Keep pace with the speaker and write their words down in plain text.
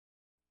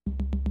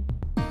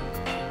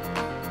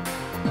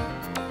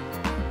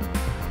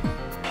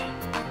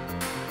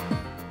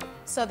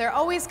So there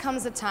always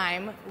comes a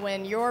time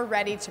when you're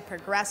ready to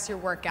progress your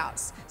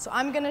workouts. So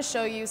I'm going to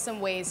show you some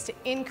ways to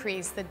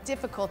increase the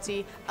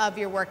difficulty of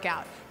your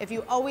workout. If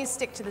you always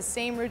stick to the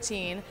same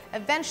routine,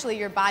 eventually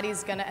your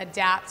body's going to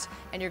adapt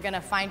and you're going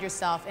to find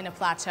yourself in a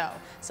plateau.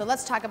 So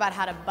let's talk about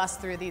how to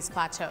bust through these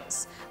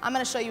plateaus. I'm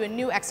going to show you a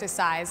new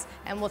exercise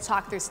and we'll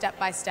talk through step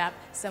by step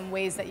some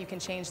ways that you can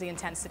change the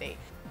intensity.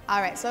 All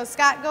right, so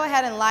Scott, go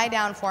ahead and lie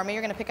down for me.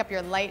 You're going to pick up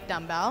your light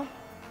dumbbell.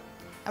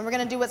 And we're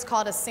going to do what's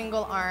called a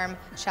single arm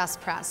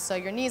chest press. So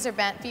your knees are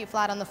bent, feet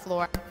flat on the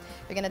floor.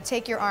 You're going to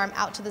take your arm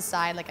out to the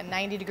side like a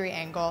 90-degree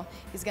angle.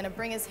 He's going to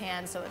bring his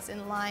hand so it's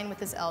in line with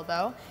his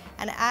elbow.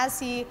 And as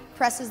he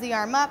presses the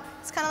arm up,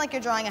 it's kind of like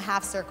you're drawing a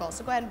half circle.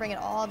 So go ahead and bring it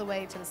all the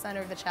way to the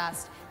center of the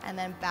chest and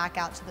then back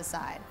out to the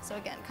side. So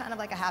again, kind of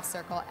like a half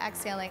circle,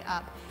 exhaling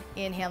up,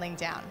 inhaling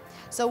down.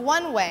 So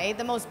one way,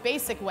 the most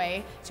basic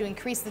way to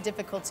increase the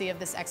difficulty of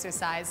this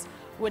exercise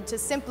would to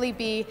simply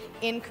be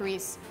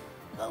increase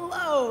the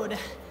load.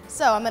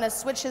 So I'm going to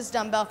switch his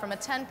dumbbell from a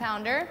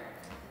 10-pounder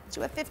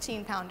to a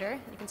 15-pounder.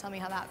 You can tell me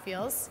how that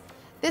feels.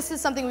 This is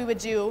something we would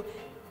do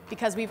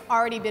because we've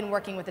already been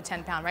working with the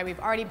 10-pound, right? We've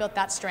already built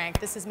that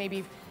strength. This is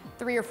maybe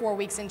 3 or 4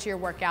 weeks into your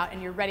workout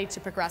and you're ready to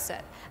progress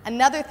it.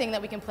 Another thing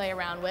that we can play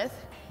around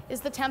with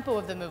is the tempo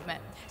of the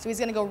movement. So he's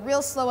going to go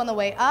real slow on the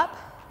way up,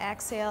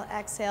 exhale,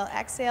 exhale,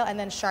 exhale, and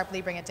then sharply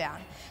bring it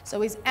down.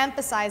 So he's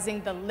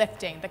emphasizing the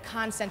lifting, the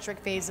concentric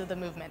phase of the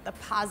movement, the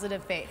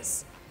positive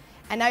phase.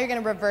 And now you're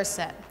going to reverse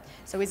it.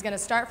 So he's going to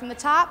start from the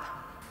top.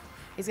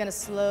 He's going to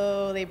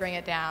slowly bring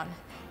it down.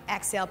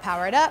 Exhale,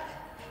 power it up.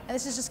 And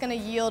this is just going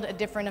to yield a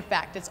different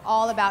effect. It's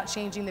all about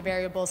changing the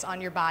variables on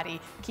your body,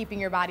 keeping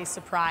your body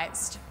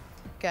surprised.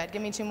 Good.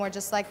 Give me 2 more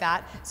just like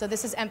that. So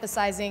this is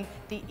emphasizing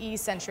the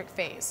eccentric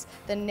phase,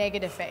 the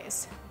negative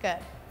phase. Good.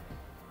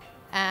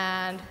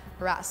 And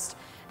rest.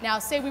 Now,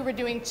 say we were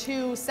doing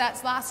 2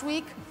 sets last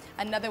week.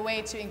 Another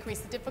way to increase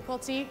the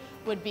difficulty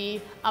would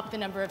be up the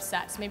number of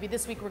sets. Maybe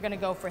this week we're going to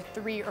go for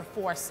 3 or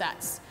 4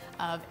 sets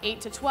of 8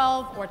 to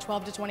 12 or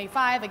 12 to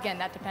 25. Again,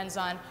 that depends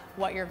on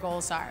what your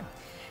goals are.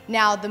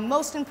 Now, the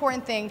most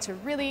important thing to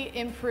really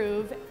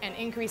improve and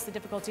increase the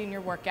difficulty in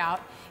your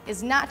workout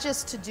is not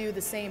just to do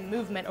the same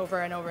movement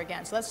over and over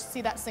again. So let's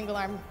see that single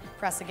arm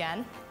press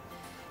again.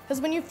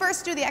 Because when you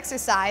first do the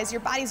exercise,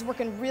 your body's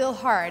working real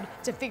hard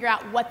to figure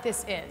out what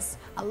this is.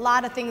 A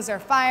lot of things are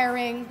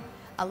firing,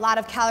 a lot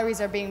of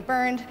calories are being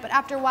burned, but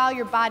after a while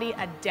your body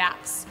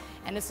adapts.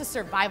 And it's a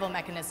survival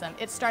mechanism.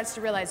 It starts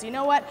to realize, you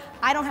know what,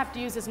 I don't have to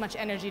use as much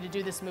energy to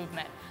do this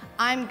movement.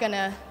 I'm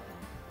gonna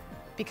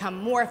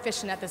become more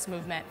efficient at this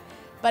movement.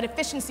 But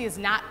efficiency is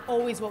not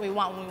always what we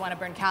want when we want to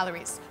burn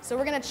calories. So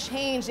we're gonna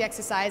change the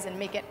exercise and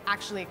make it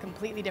actually a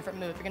completely different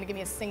move. You're gonna give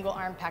me a single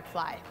arm pec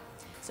fly.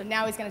 So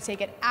now he's gonna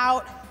take it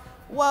out.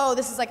 Whoa,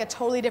 this is like a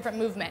totally different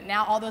movement.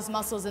 Now all those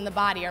muscles in the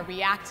body are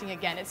reacting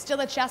again. It's still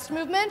a chest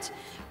movement,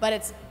 but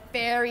it's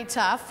very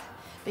tough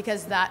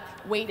because that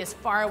weight is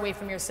far away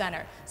from your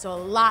center. So a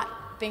lot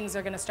of things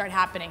are gonna start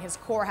happening. His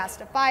core has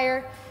to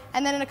fire,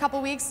 and then in a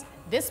couple weeks,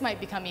 this might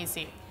become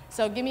easy.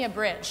 So give me a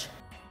bridge.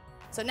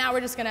 So now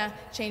we're just gonna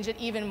change it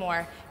even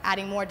more,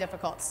 adding more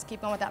difficulties.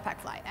 Keep on with that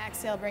pec fly.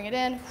 Exhale, bring it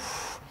in.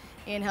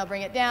 Inhale,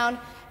 bring it down,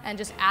 and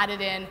just add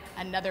it in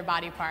another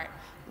body part.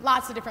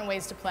 Lots of different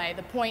ways to play.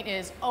 The point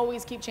is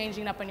always keep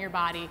changing it up on your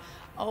body.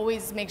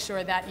 Always make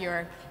sure that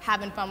you're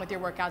having fun with your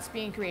workouts,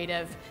 being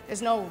creative.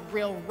 There's no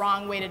real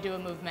wrong way to do a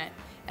movement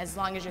as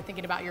long as you're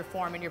thinking about your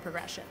form and your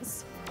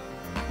progressions.